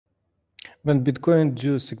When Bitcoin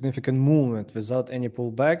do significant movement without any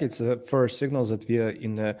pullback, it's a first signal that we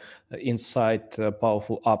are inside a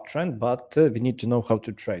powerful uptrend, but we need to know how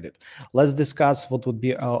to trade it. Let's discuss what would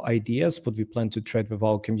be our ideas, what we plan to trade with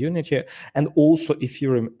our community, and also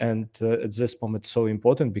Ethereum. And at this moment, so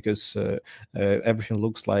important because everything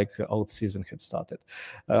looks like alt season had started.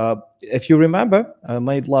 If you remember,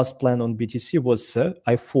 my last plan on BTC was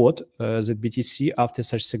I thought that BTC, after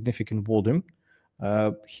such significant volume,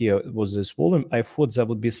 here was this volume, I thought there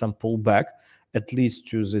would be some pullback at least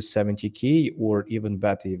to the 70k, or even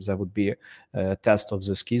better if there would be a test of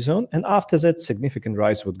this key zone, and after that significant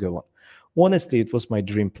rise would go on. Honestly, it was my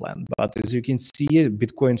dream plan, but as you can see,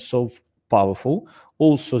 Bitcoin so powerful.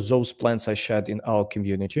 Also, those plans I shared in our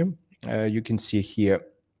community, you can see here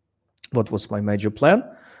what was my major plan.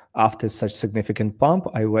 After such significant pump,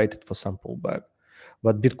 I waited for some pullback.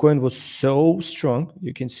 But Bitcoin was so strong,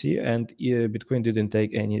 you can see, and Bitcoin didn't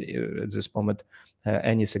take any, at this moment,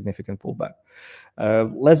 any significant pullback.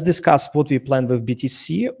 Let's discuss what we plan with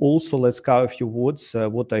BTC. Also, let's cover a few words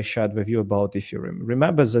what I shared with you about Ethereum.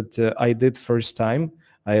 Remember that I did first time,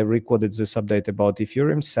 I recorded this update about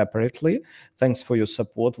Ethereum separately. Thanks for your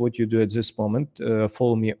support. What you do at this moment,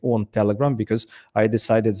 follow me on Telegram, because I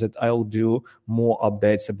decided that I'll do more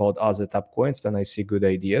updates about other top coins when I see good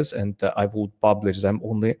ideas, and I will publish them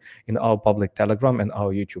only in our public Telegram and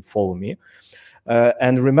our YouTube. Follow me.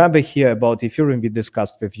 And remember here about Ethereum, we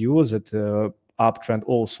discussed with you that uptrend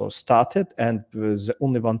also started, and the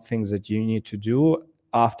only one thing that you need to do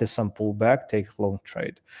after some pullback, take long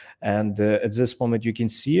trade. And at this moment, you can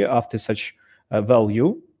see after such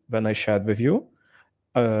value, when I shared with you,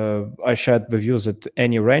 I shared with you that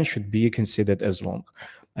any range should be considered as long.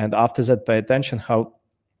 And after that, pay attention how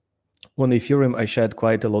on Ethereum, I shared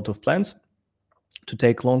quite a lot of plans to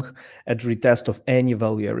take long at retest of any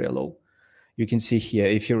value area low. You can see here,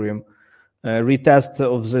 Ethereum, retest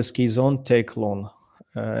of this key zone, take long.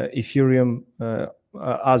 Ethereum,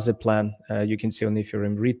 as a plan, you can see on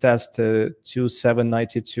Ethereum, retest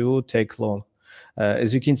 2792, take long.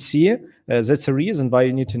 As you can see, that's a reason why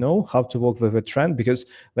you need to know how to work with a trend, because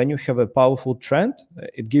when you have a powerful trend,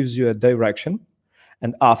 it gives you a direction.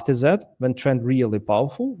 And after that, when trend really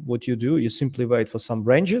powerful, what you do, you simply wait for some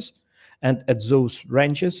ranges. And at those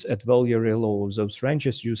ranges, at value area low of those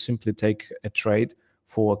ranges, you simply take a trade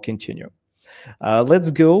for continue.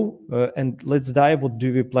 Let's go and let's dive what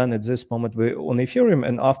do we plan at this moment on Ethereum,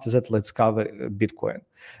 and after that let's cover Bitcoin.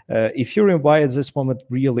 Ethereum, why at this moment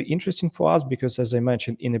really interesting for us, because as I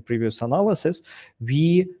mentioned in a previous analysis,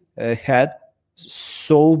 we had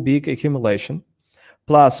so big accumulation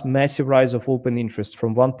plus massive rise of open interest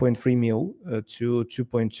from 1.3 mil to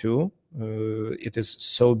 2.2. It is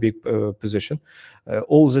so big position.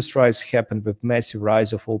 All this rise happened with massive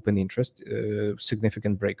rise of open interest,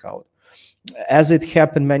 significant breakout. As it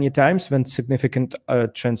happened many times when significant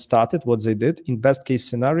trend started, what they did, in best case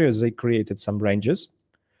scenarios, they created some ranges.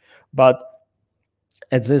 But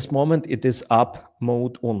at this moment, it is up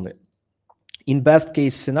mode only. In best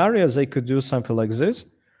case scenarios, they could do something like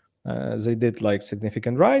this. They did like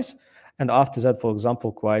significant rise. And after that, for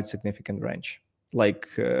example, quite significant range. Like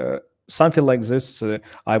something like this,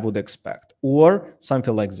 I would expect. Or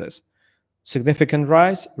something like this. Significant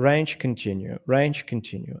rise, range, continue, range,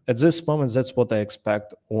 continue. At this moment, that's what I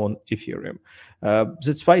expect on Ethereum.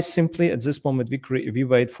 That's why simply at this moment, we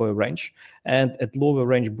wait for a range. And at lower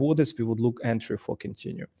range borders, we would look entry for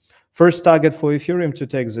continue. First target for Ethereum to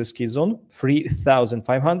take this key zone,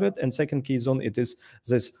 3,500. And second key zone, it is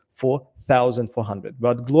this 4,400.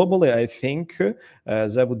 But globally, I think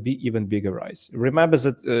there would be even bigger rise. Remember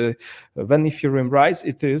that when Ethereum rise,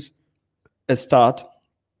 it is a start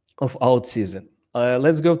of alt season.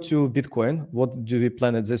 Let's go to Bitcoin. What do we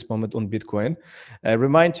plan at this moment on Bitcoin?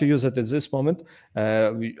 Remind to you that at this moment,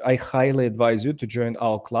 I highly advise you to join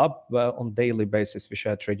our club where on daily basis we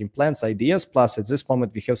share trading plans, ideas, plus at this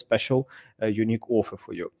moment we have special unique offer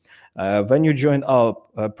for you. When you join our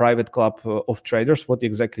private club of traders, what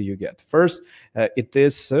exactly you get? First, it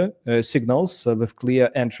is signals with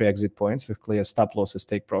clear entry exit points, with clear stop losses,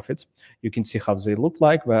 take profits. You can see how they look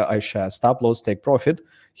like, where I share stop loss, take profit,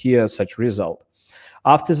 here such result.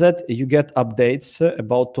 After that, you get updates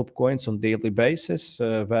about top coins on daily basis,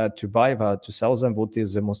 where to buy, where to sell them, what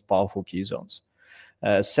is the most powerful key zones.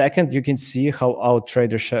 Second, you can see how our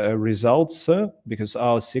trader results, because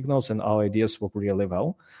our signals and our ideas work really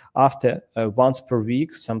well. After once per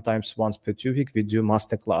week, sometimes once per 2 weeks, we do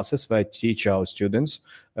master classes where I teach our students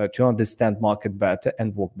to understand market better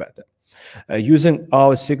and work better. Using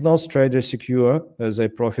our signals, traders secure their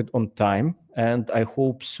profit on time and I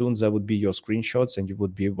hope soon there would be your screenshots and you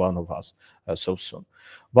would be one of us so soon.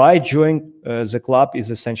 Why join the club is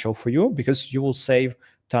essential for you? Because you will save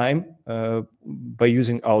time by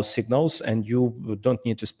using our signals, and you don't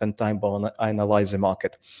need to spend time on analyze the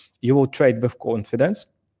market. You will trade with confidence.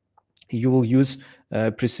 You will use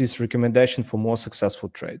precise recommendation for more successful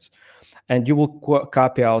trades. And you will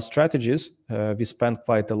copy our strategies. We spent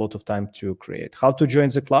quite a lot of time to create. How to join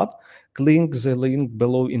the club? Click the link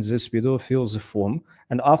below in this video, fill the form.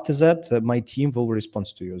 And after that, my team will respond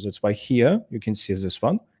to you. That's why here you can see this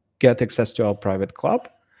one. Get access to our private club.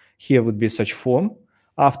 Here would be such form.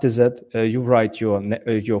 After that, you write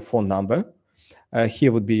your phone number.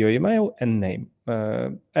 Here would be your email and name.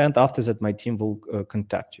 And after that, my team will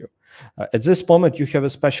contact you. At this moment, you have a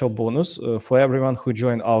special bonus for everyone who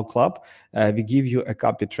joined our club. We give you a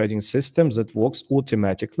copy trading system that works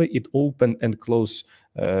automatically. It open and close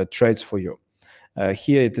trades for you.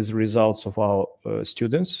 Here it is results of our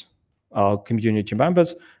students, our community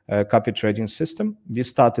members, copy trading system. We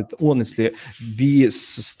started, honestly, we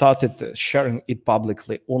started sharing it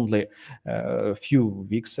publicly only a few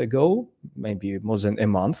weeks ago, maybe more than a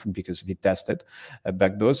month, because we tested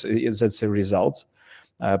back those. That's the results.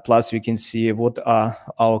 Plus, you can see what are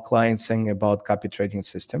our clients saying about copy trading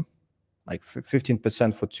system, like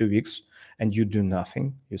 15% for 2 weeks, and you do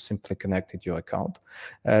nothing. You simply connected your account.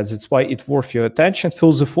 That's why it's worth your attention.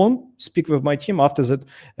 Fill the form, speak with my team. After that,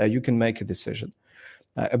 you can make a decision.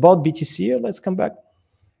 About BTC, let's come back.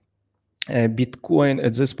 Bitcoin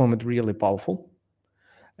at this moment really powerful,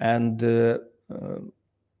 and it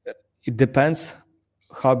depends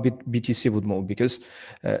how BTC would move, because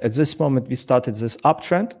at this moment we started this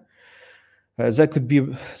uptrend. There could be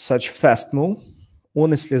such fast move.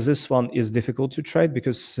 Honestly, this one is difficult to trade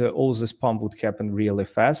because all this pump would happen really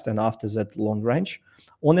fast, and after that long range.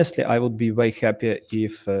 Honestly, I would be way happier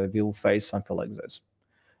if we'll face something like this.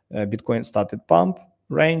 Bitcoin started pump,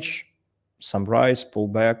 range, some rise,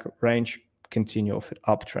 pullback, range, continue of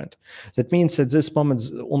uptrend. That means at this moment,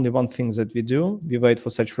 only one thing that we do, we wait for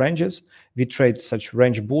such ranges, we trade such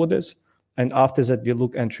range borders, and after that we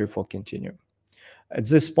look entry for continue. At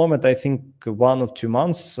this moment, I think 1 or 2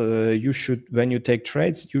 months, you should, when you take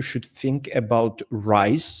trades, you should think about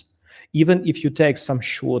rise. Even if you take some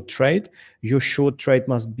short trade, your short trade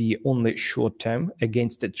must be only short term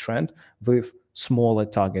against the trend with smaller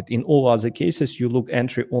target. In all other cases, you look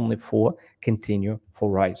entry only for continue for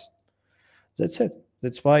rise. That's it.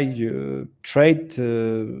 That's why you trade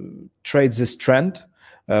this trend.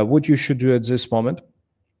 What you should do at this moment,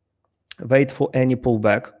 wait for any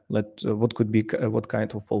pullback. What could be what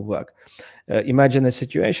kind of pullback? Imagine a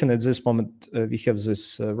situation at this moment. We have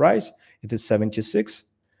this rise. It is 76.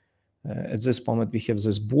 At this moment, we have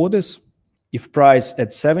this borders. If price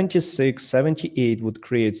at 76, 78 would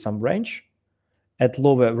create some range, at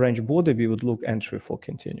lower range border, we would look entry for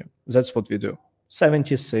continue. That's what we do.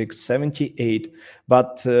 76, 78,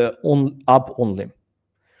 but on up only.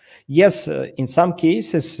 Yes, in some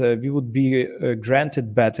cases, we would be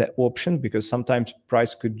granted better option because sometimes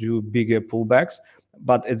price could do bigger pullbacks.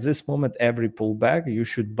 But at this moment, every pullback you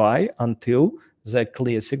should buy until the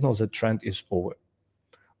clear signal that trend is over.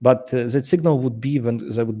 But that signal would be when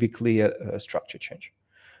there would be clear structure change.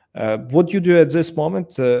 What you do at this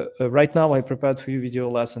moment, right now I prepared for you a video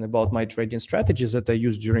lesson about my trading strategies that I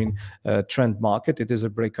use during trend market. It is a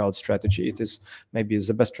breakout strategy. It is maybe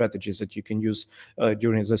the best strategies that you can use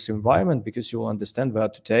during this environment, because you will understand where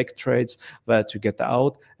to take trades, where to get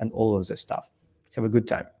out, and all of this stuff. Have a good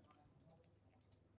time.